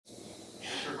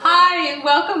Hi, and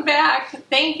welcome back.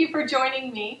 Thank you for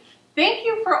joining me. Thank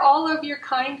you for all of your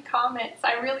kind comments.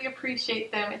 I really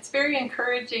appreciate them. It's very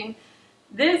encouraging.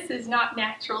 This is not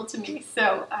natural to me,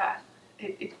 so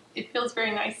it feels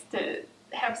very nice to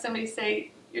have somebody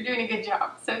say, you're doing a good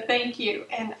job. So thank you.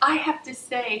 And I have to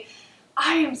say,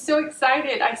 I am so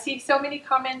excited. I see so many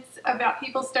comments about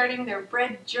people starting their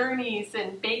bread journeys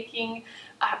and baking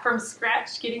from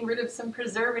scratch, getting rid of some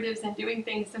preservatives and doing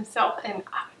things themselves. And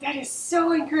that is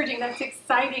so encouraging. That's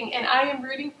exciting. And I am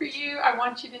rooting for you. I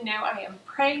want you to know I am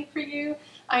praying for you.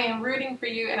 I am rooting for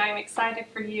you, and I am excited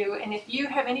for you. And if you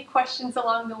have any questions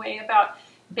along the way about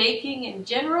baking in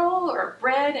general or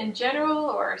bread in general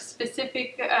or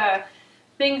specific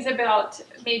things about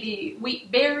maybe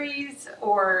wheat berries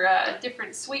or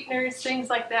different sweeteners, things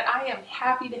like that, I am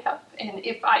happy to help. And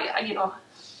if I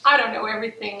don't know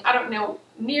everything, I don't know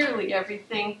nearly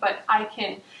everything, but I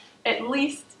can at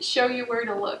least show you where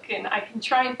to look, and I can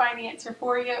try and find the answer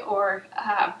for you or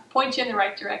point you in the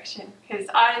right direction, because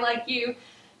I, like you,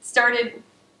 started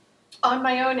on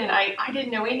my own and I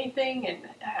didn't know anything, and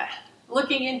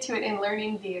looking into it and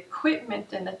learning the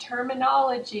equipment and the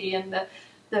terminology and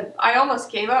I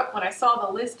almost gave up when I saw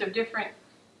the list of different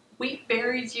wheat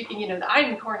berries. You can, the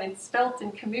einkorn and spelt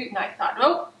and kamut, and I thought,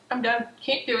 oh, I'm done,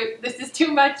 can't do it, this is too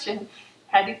much, and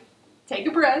had to take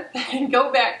a breath and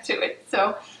go back to it.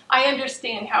 So I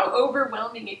understand how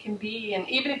overwhelming it can be, and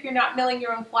even if you're not milling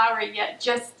your own flour yet,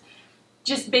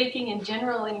 just baking in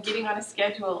general and getting on a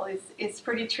schedule is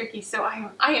pretty tricky. So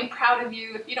I am proud of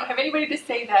you. If you don't have anybody to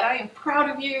say that, I am proud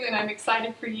of you, and I'm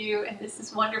excited for you, and this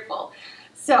is wonderful.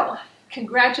 So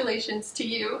congratulations to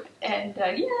you, and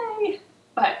yay!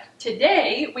 But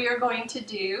today we are going to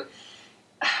do,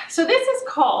 so this is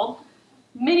called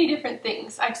many different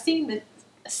things. I've seen the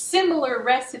similar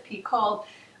recipe called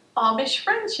Amish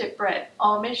friendship bread,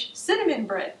 Amish cinnamon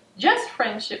bread, just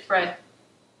friendship bread,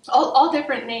 all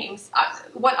different names.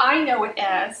 What I know it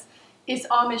as is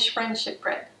Amish friendship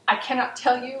bread. I cannot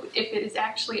tell you if it is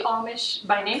actually Amish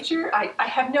by nature. I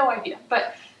have no idea,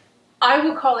 but I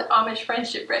will call it Amish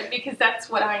friendship bread because that's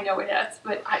what I know it as.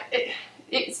 But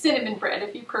it's cinnamon bread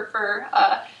if you prefer.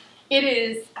 It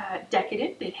is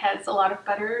decadent. It has a lot of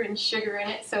butter and sugar in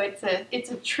it, so it's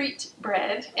a treat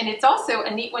bread, and it's also a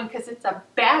neat one because it's a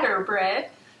batter bread,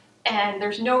 and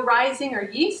there's no rising or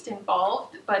yeast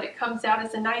involved, but it comes out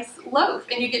as a nice loaf,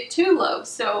 and you get 2 loaves,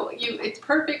 so it's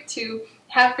perfect to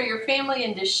have for your family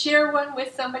and to share one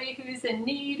with somebody who's in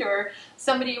need or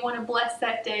somebody you want to bless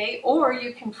that day, or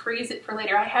you can freeze it for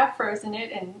later. I have frozen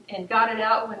it and got it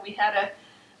out when we had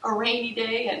a rainy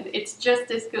day, and it's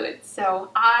just as good. So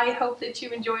I hope that you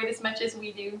enjoy it as much as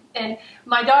we do. And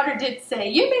my daughter did say,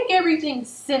 you make everything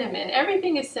cinnamon.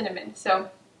 Everything is cinnamon. So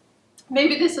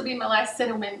maybe this will be my last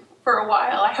cinnamon for a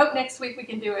while. I hope next week we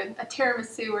can do a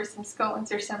tiramisu or some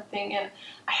scones or something. And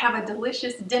I have a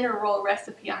delicious dinner roll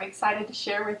recipe I'm excited to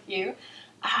share with you.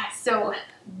 So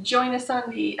join us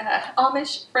on the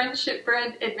Amish friendship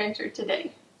bread adventure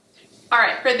today. All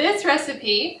right, for this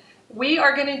recipe, we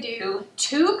are going to do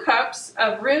 2 cups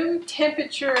of room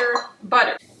temperature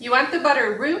butter. You want the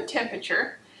butter room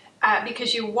temperature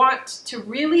because you want to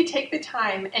really take the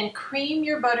time and cream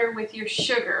your butter with your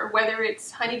sugar, whether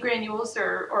it's honey granules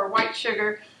or white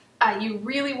sugar. You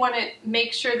really want to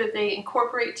make sure that they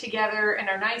incorporate together and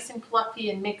are nice and fluffy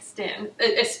and mixed in,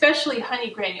 especially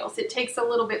honey granules. It takes a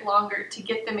little bit longer to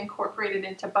get them incorporated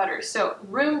into butter, so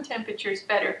room temperature is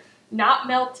better. Not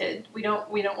melted. We don't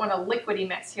want a liquidy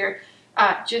mess here.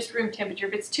 Just room temperature.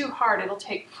 If it's too hard, it'll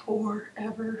take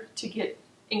forever to get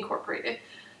incorporated.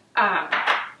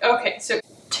 Okay, so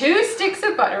 2 sticks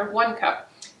of butter, 1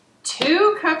 cup.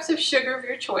 2 cups of sugar of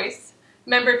your choice.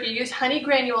 Remember, if you use honey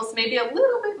granules, maybe a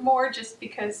little bit more, just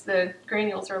because the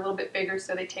granules are a little bit bigger,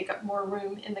 so they take up more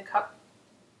room in the cup.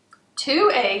 2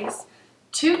 eggs,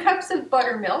 2 cups of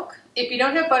buttermilk. If you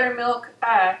don't have buttermilk,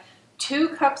 2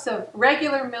 cups of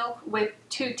regular milk with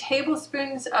 2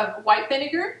 tablespoons of white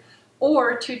vinegar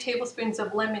or 2 tablespoons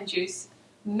of lemon juice.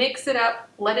 Mix it up,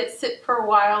 let it sit for a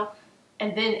while,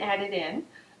 and then add it in.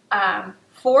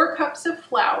 4 cups of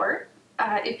flour.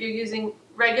 If you're using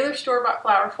regular store-bought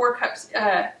flour, 4 cups.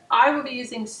 I will be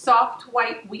using soft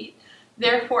white wheat.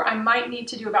 Therefore, I might need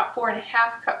to do about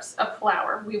 4.5 cups of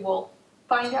flour. We will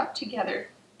find out together.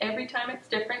 Every time it's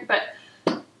different, but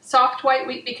soft white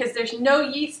wheat, because there's no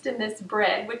yeast in this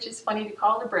bread, which is funny to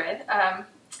call it a bread,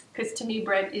 because to me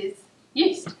bread is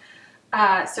yeast.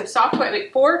 So soft white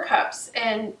wheat, 4 cups,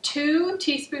 and 2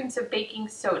 teaspoons of baking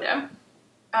soda.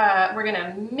 We're going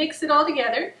to mix it all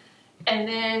together, and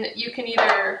then you can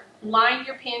either line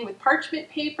your pan with parchment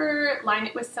paper, line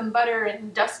it with some butter,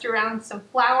 and dust around some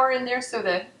flour in there so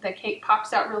the cake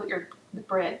pops out really, or the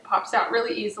bread pops out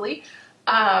really easily.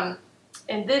 And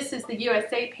this is the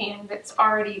USA pan that's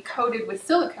already coated with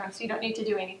silicone, so you don't need to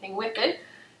do anything with it.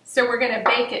 So we're going to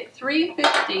bake at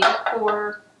 350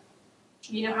 for,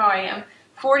 you know how I am,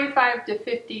 45 to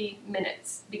 50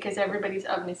 minutes because everybody's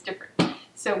oven is different.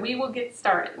 So we will get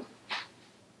started.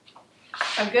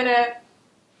 I'm going to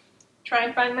try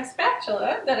and find my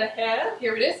spatula that I have.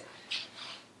 Here it is.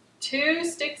 2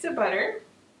 sticks of butter.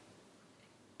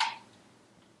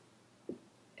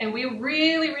 And we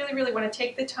really, really, really want to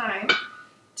take the time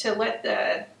to let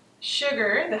the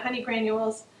sugar, the honey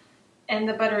granules, and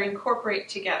the butter incorporate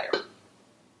together.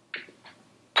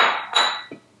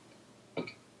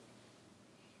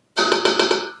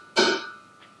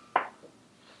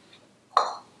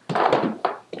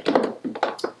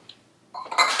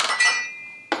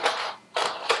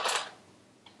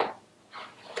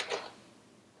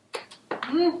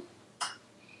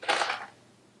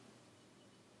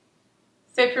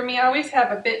 So for me, I always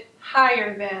have a bit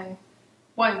higher than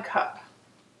 1 cup.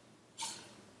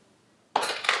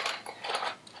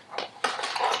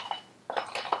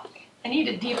 I need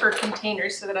a deeper container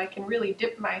so that I can really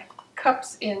dip my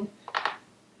cups in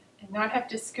and not have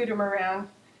to scoot them around.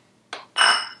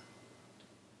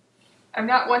 I'm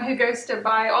not one who goes to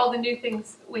buy all the new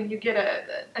things when you get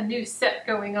a new set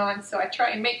going on, so I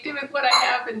try and make do with what I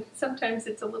have, and sometimes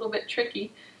it's a little bit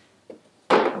tricky.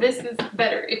 This is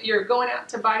better if you're going out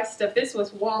to buy stuff. This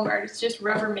was Walmart. It's just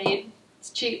Rubbermaid.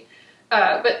 It's cheap,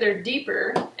 but they're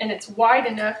deeper and it's wide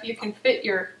enough you can fit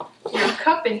your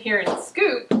cup in here and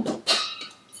scoop,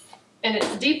 and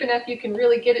it's deep enough you can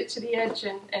really get it to the edge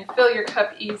and fill your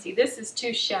cup easy. This is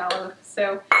too shallow,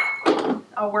 so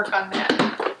I'll work on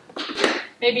that.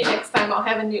 Maybe next time I'll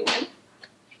have a new one.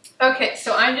 Okay,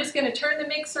 so I'm just going to turn the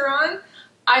mixer on.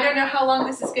 I don't know how long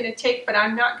this is going to take, but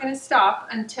I'm not going to stop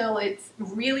until it's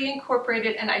really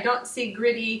incorporated and I don't see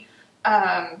gritty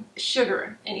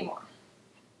sugar anymore.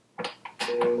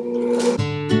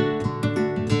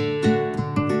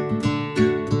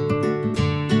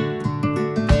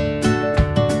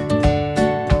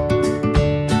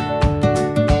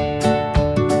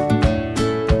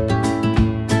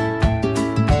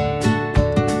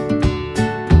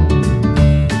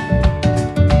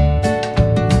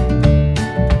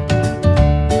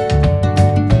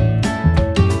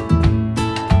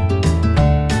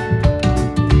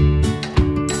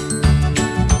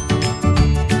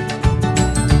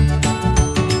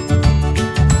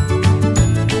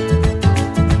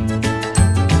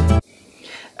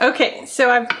 Okay,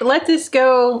 so I've let this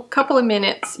go a couple of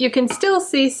minutes. You can still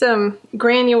see some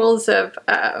granules of,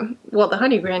 well, the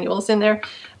honey granules in there.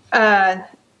 I'm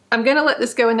going to let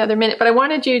this go another minute, but I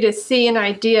wanted you to see an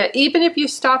idea. Even if you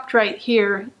stopped right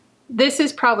here, this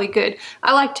is probably good.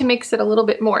 I like to mix it a little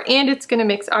bit more, and it's going to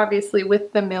mix obviously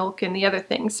with the milk and the other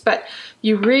things, but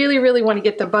you really, really want to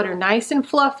get the butter nice and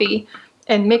fluffy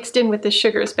and mixed in with the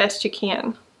sugar as best you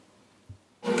can.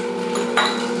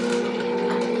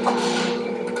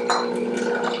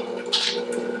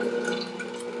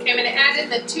 I'm going to add in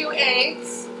the 2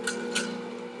 eggs.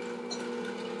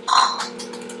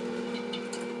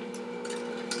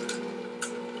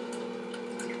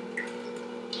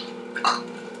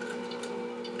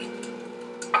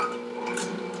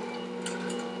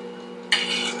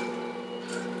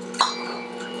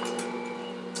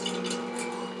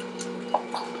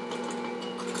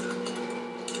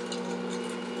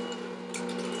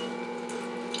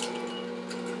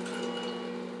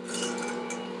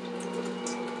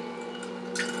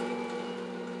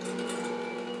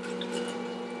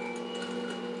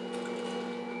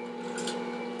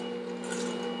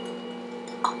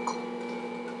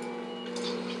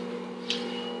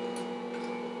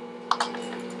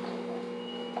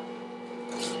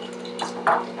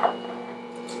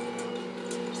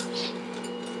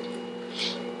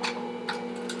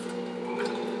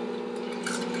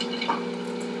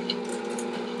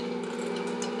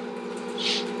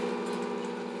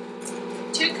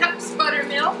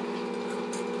 Buttermilk.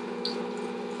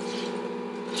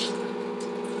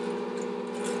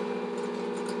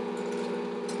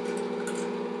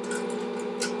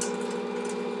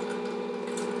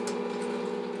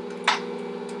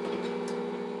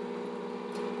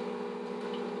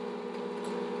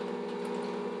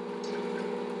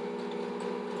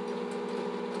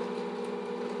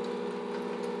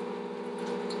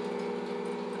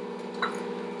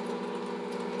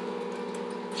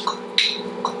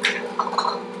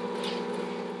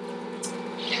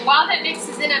 While that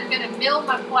mixes in, I'm going to mill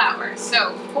my flour.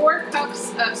 So 4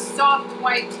 cups of soft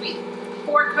white wheat.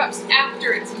 4 cups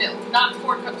after it's milled, not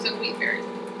 4 cups of wheat berries.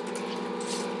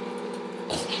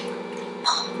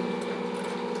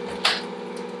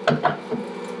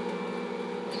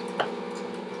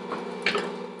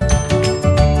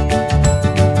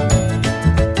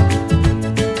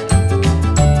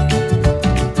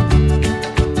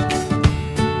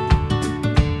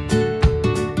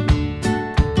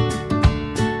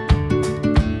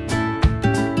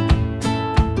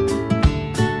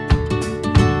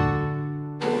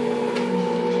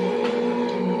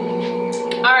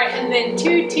 Alright, and then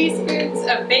 2 teaspoons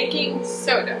of baking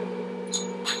soda.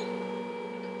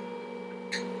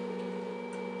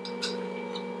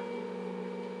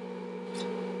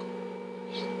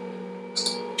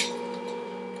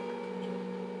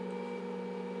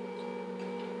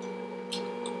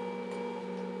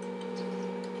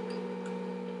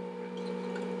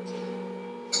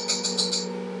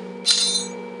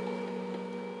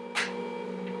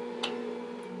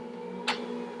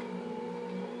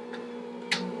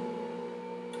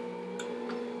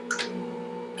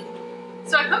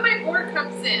 So I put my 4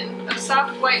 cups in of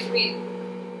soft white wheat,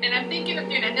 and I'm thinking of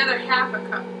doing another half a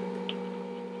cup.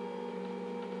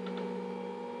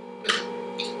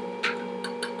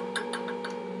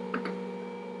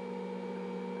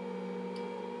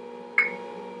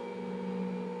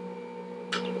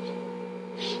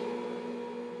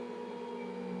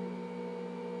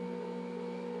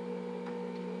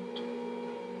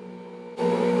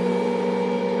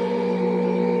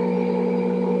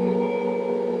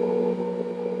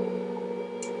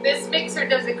 This mixer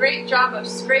does a great job of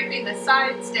scraping the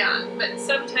sides down, but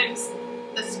sometimes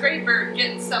the scraper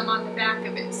gets some on the back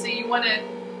of it. So you want to,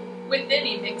 with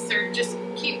any mixer, just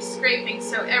keep scraping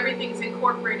so everything's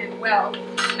incorporated well.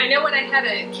 I know when I had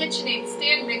a KitchenAid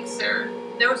stand mixer,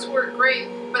 those work great,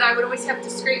 but I would always have to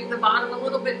scrape the bottom a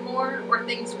little bit more or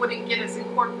things wouldn't get as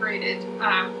incorporated.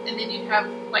 And then you'd have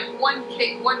like one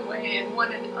cake one way and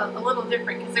one a little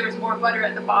different because there was more butter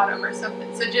at the bottom or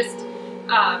something. So just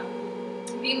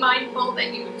be mindful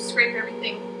that you scrape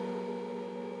everything.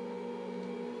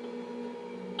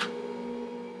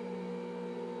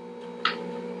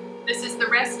 This is the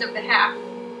rest of the half.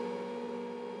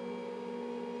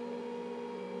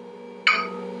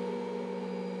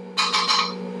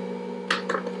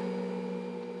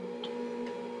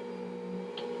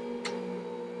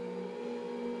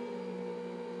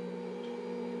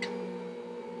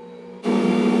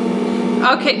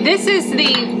 Okay, this is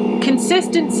the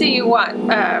consistency you want.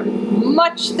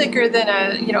 Much thicker than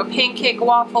a pancake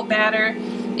waffle batter.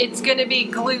 It's going to be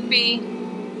gloopy,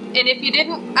 and if you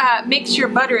didn't mix your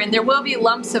butter in, there will be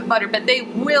lumps of butter, but they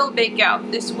will bake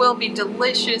out. This will be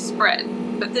delicious bread,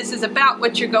 but this is about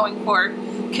what you're going for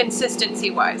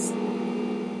consistency-wise.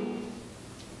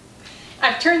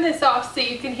 I've turned this off so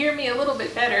you can hear me a little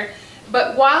bit better,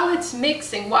 but while it's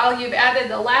mixing, while you've added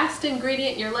the last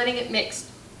ingredient, you're letting it mix,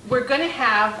 we're going to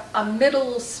have a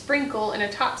middle sprinkle and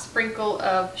a top sprinkle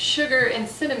of sugar and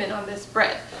cinnamon on this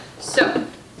bread. So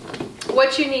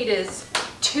what you need is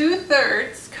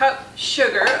 2/3 cup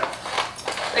sugar.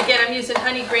 Again, I'm using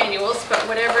Honey Granules, but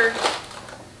whatever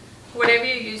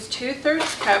you use,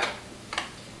 2/3 cup.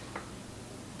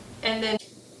 And then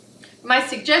my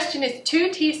suggestion is 2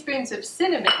 teaspoons of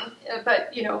cinnamon, but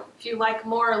if you like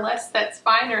more or less, that's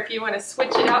fine, or if you want to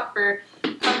switch it out for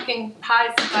pumpkin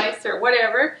pie spice or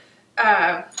whatever,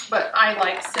 but I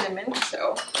like cinnamon,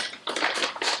 so.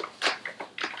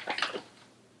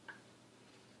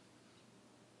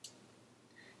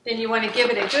 Then you want to give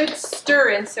it a good stir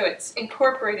in so it's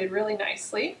incorporated really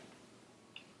nicely.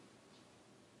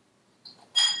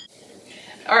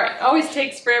 All right, always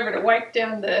takes forever to wipe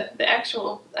down the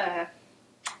actual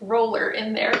roller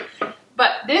in there.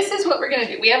 But this is what we're going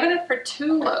to do. We have enough for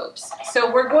 2 loaves.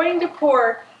 So we're going to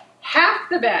pour half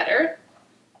the batter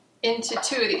into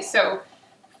 2 of these. So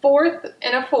 1/4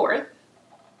 and a 1/4.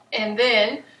 And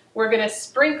then we're going to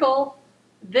sprinkle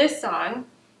this on,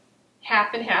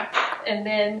 half and half. And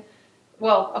then,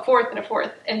 well, a 1/4 and a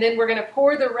 1/4. And then we're going to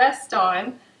pour the rest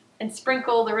on and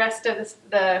sprinkle the rest of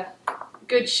the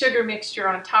good sugar mixture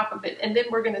on top of it. And then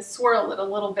we're going to swirl it a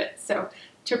little bit. So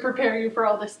to prepare you for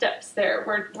all the steps there,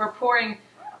 we're pouring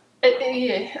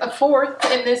a 1/4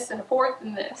 in this and a 1/4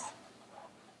 in this.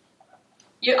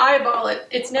 You eyeball it.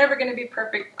 It's never going to be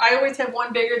perfect. I always have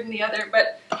one bigger than the other,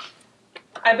 but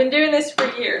I've been doing this for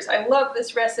years. I love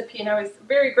this recipe, and I was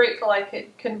very grateful I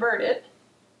could convert it.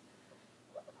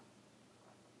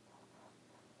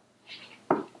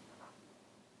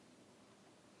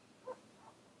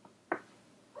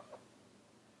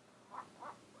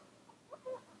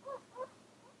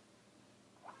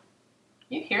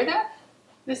 You hear that?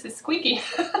 This is squeaky.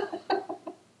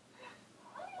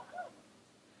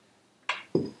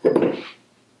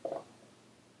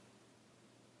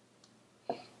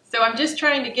 So I'm just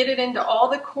trying to get it into all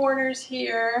the corners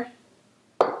here.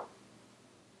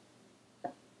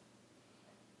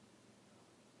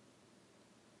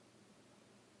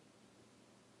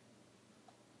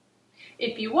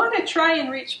 If you want to try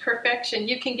and reach perfection,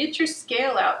 you can get your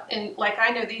scale out, and like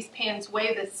I know these pans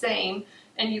weigh the same,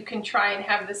 and you can try and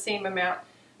have the same amount.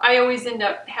 I always end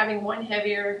up having one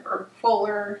heavier or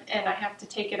fuller, and I have to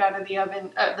take it out of the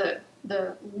oven,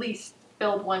 the least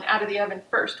filled one out of the oven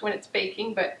first when it's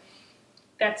baking, but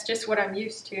that's just what I'm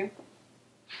used to.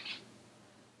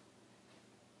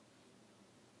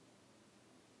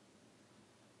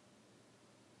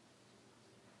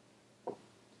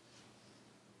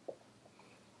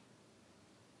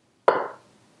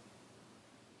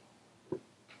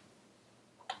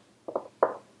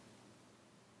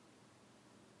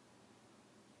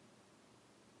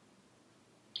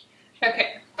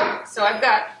 Okay, so I've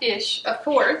got ish a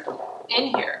fourth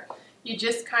in here. You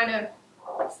just kind of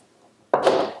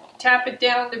tap it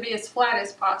down to be as flat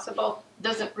as possible.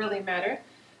 Doesn't really matter.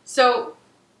 So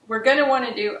we're going to want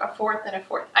to do a fourth and a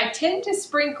fourth. I tend to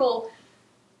sprinkle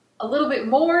a little bit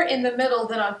more in the middle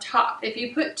than on top. If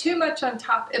you put too much on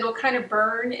top, it'll kind of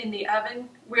burn in the oven.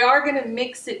 We are going to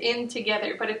mix it in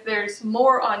together, but if there's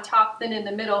more on top than in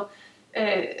the middle,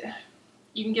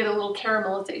 you can get a little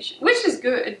caramelization, which is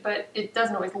good, but it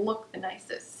doesn't always look the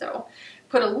nicest. So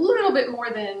put a little bit more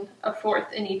than a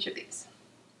fourth in each of these.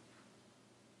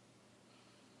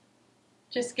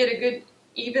 Just get a good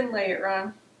even layer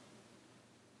on.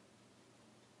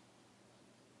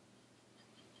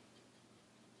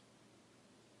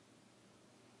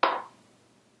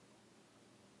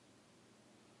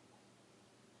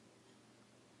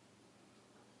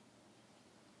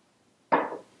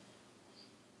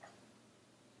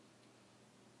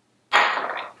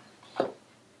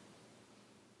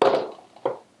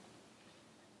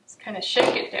 Kind of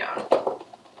shake it down.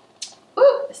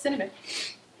 Ooh, the cinnamon.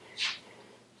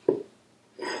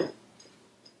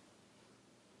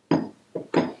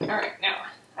 All right, now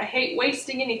I hate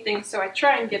wasting anything, so I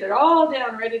try and get it all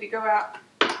down, ready to go out.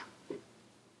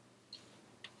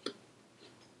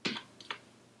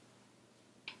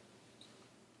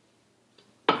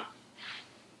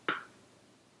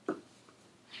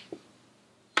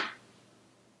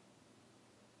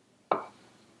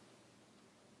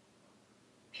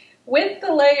 With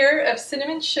the layer of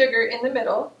cinnamon sugar in the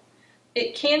middle,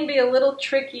 it can be a little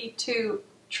tricky to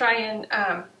try and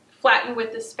flatten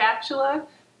with the spatula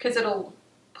because it'll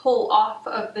pull off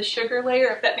of the sugar layer,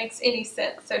 if that makes any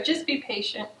sense. So just be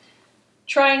patient.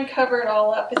 Try and cover it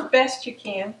all up as best you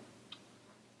can.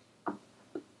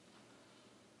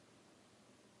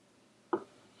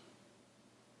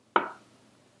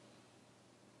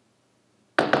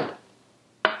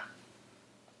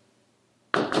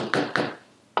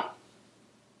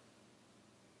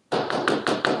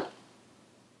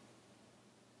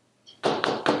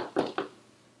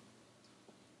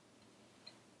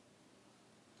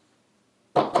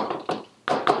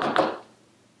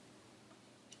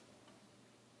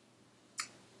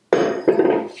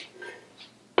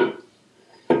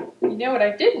 You know what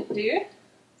I didn't do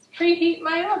is preheat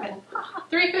my oven.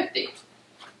 350.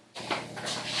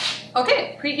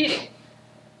 Okay, preheating.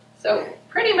 So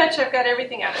pretty much I've got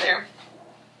everything out of there.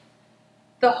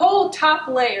 The whole top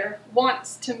layer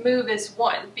wants to move as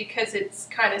one because it's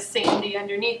kind of sandy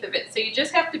underneath of it. So you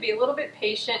just have to be a little bit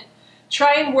patient.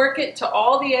 Try and work it to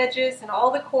all the edges and all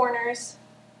the corners.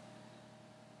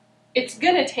 It's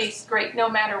gonna taste great no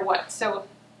matter what. So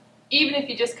even if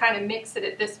you just kind of mix it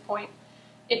at this point,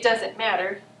 it doesn't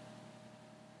matter.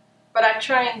 But I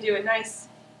try and do a nice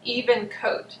even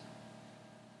coat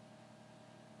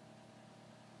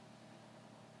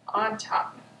on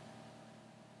top.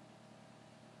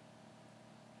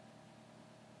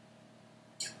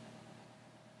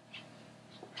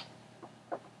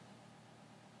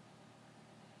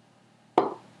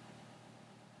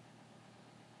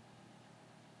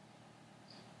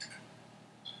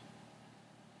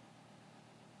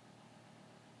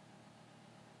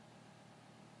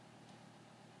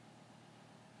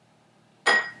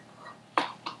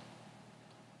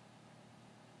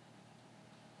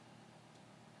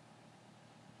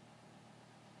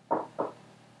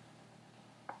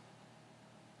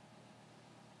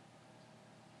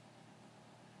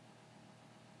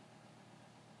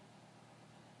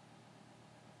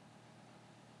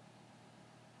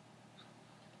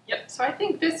 Yep, so I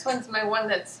think this one's my one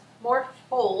that's more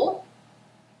full.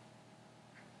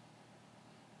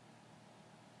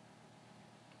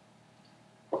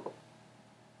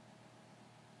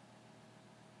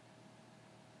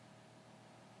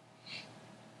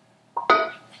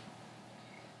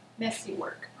 Messy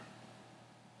work.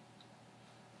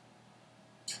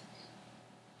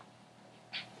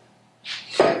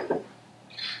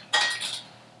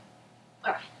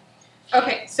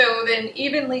 Okay, so then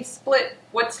evenly split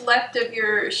what's left of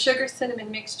your sugar cinnamon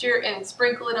mixture and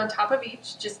sprinkle it on top of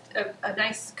each. Just a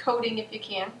nice coating if you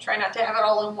can. Try not to have it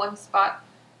all in one spot.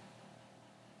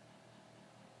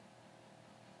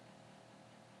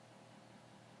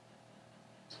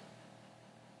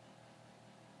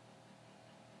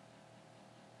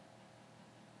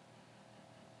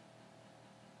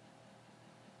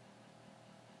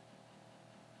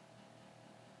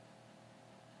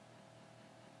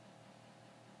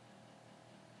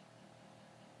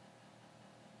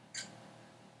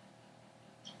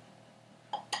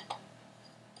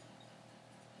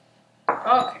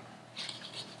 Okay.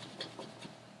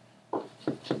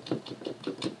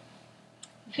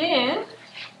 Then,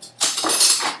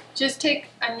 just take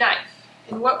a knife,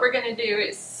 and what we're going to do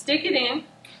is stick it in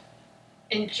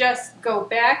and just go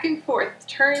back and forth.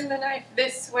 Turn the knife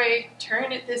this way,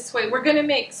 turn it this way. We're going to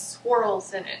make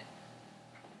swirls in it.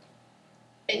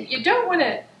 And you don't want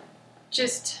to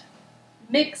just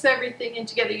mix everything in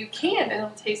together. You can, and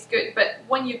it'll taste good, but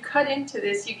when you cut into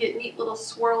this, you get neat little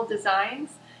swirl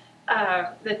designs.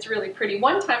 That's really pretty.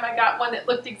 One time I got one that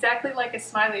looked exactly like a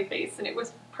smiley face, and it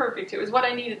was perfect. It was what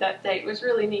I needed that day. It was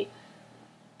really neat.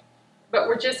 But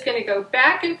we're just going to go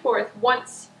back and forth,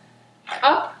 once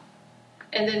up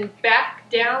and then back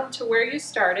down to where you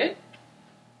started.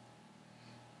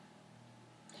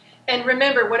 And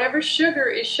remember, whatever sugar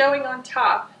is showing on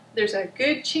top, there's a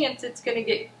good chance it's going to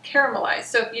get caramelized.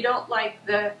 So if you don't like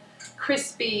the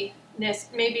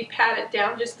crispiness, maybe pat it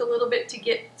down just a little bit to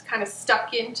get kind of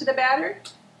stuck into the batter.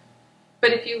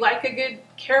 But if you like a good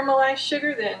caramelized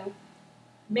sugar, then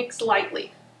mix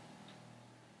lightly.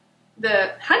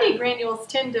 The honey granules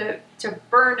tend to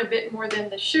burn a bit more than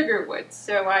the sugar would,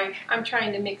 so I'm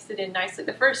trying to mix it in nicely.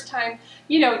 The first time,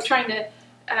 you know, trying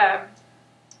to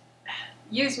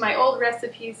use my old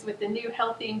recipes with the new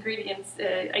healthy ingredients,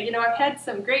 you know, I've had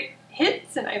some great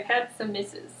hits and I've had some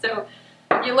misses. So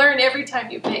you learn every time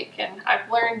you bake, and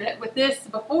I've learned that with this,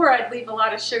 before I'd leave a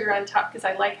lot of sugar on top because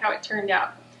I like how it turned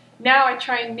out. Now I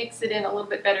try and mix it in a little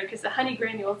bit better because the honey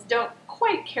granules don't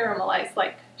quite caramelize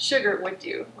like sugar would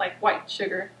do, like white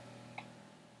sugar.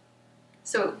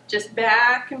 So just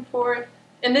back and forth,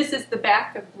 and this is the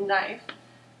back of the knife.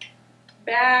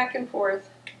 Back and forth,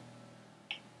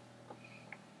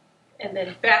 and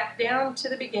then back down to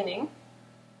the beginning.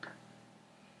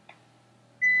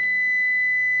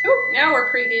 Oh, now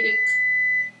we're preheated.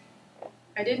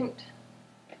 I didn't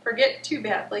forget too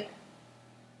badly.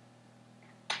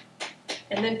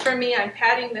 And then for me, I'm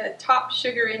patting the top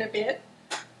sugar in a bit.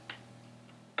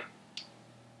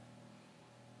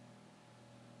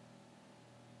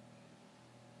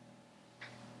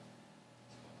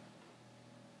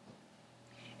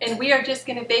 And we are just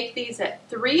going to bake these at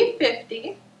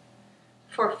 350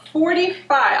 for 45.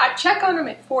 I check on them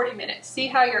at 40 minutes. See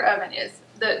how your oven is.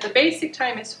 The basic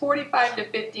time is 45 to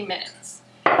 50 minutes.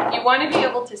 You want to be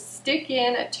able to stick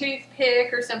in a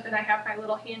toothpick or something. I have my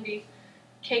little handy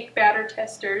cake batter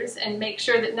testers and make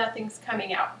sure that nothing's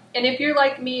coming out. And if you're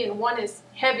like me and one is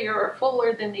heavier or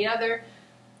fuller than the other,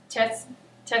 test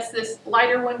this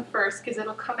lighter one first because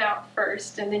it'll come out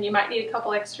first, and then you might need a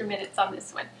couple extra minutes on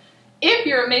this one. If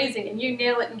you're amazing and you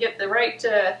nail it and get the right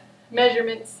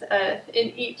measurements in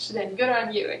each, then good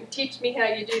on you, and teach me how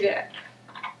you do that.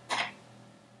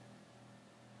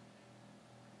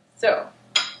 So,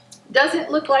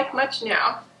 doesn't look like much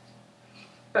now,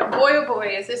 but boy oh boy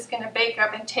is this going to bake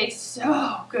up and taste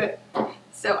so good.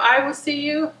 So I will see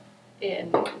you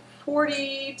in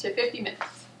 40 to 50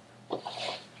 minutes.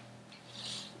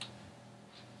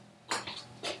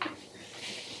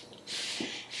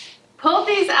 Pulled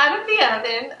these out of the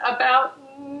oven about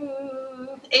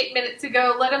 8 minutes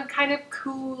ago. Let them kind of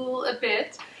cool a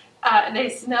bit. And they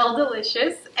smell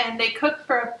delicious, and they cook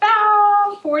for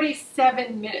about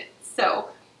 47 minutes. So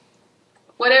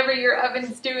whatever your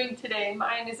oven's doing today,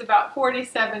 mine is about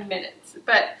 47 minutes.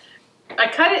 But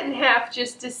I cut it in half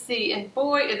just to see, and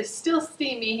boy, it is still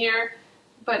steamy here,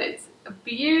 but it's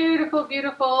beautiful,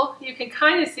 beautiful. You can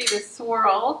kind of see the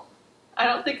swirl. I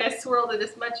don't think I swirled it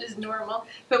as much as normal,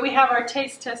 but we have our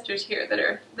taste testers here that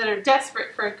are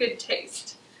desperate for a good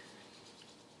taste.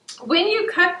 When you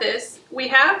cut this, we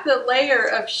have the layer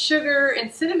of sugar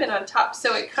and cinnamon on top,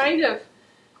 so it kind of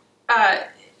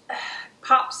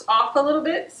pops off a little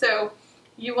bit. So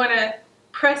you want to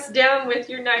press down with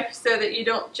your knife so that you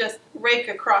don't just rake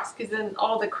across, because then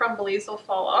all the crumblies will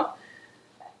fall off.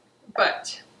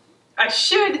 But I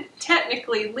should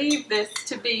technically leave this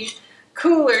to be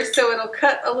cooler so it'll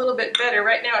cut a little bit better.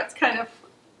 Right now it's kind of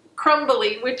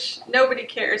crumbly, which nobody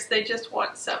cares. They just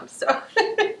want some. So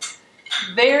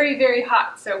very, very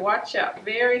hot, so watch out.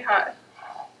 Very hot.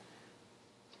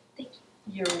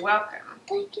 You're welcome.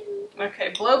 Thank you.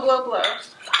 Okay, blow, blow, blow.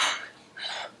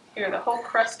 Here, the whole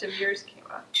crust of yours came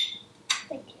off.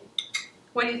 Thank you.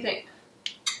 What do you think?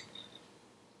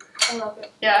 I love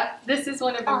it. Yeah, this is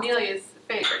one of Awesome. Amelia's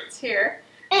favorites here.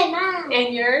 And mine.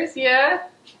 And yours, yeah?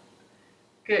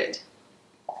 Good.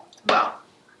 Well,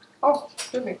 oh,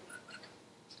 excuse me.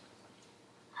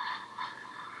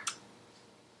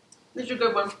 This is a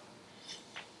good one.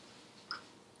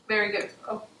 Very good.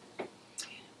 Oh.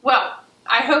 Well,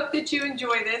 I hope that you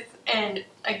enjoy this. And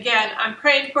again, I'm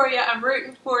praying for you. I'm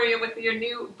rooting for you with your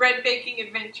new bread baking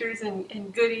adventures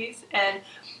and goodies. And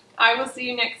I will see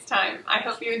you next time. I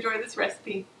hope you enjoy this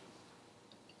recipe.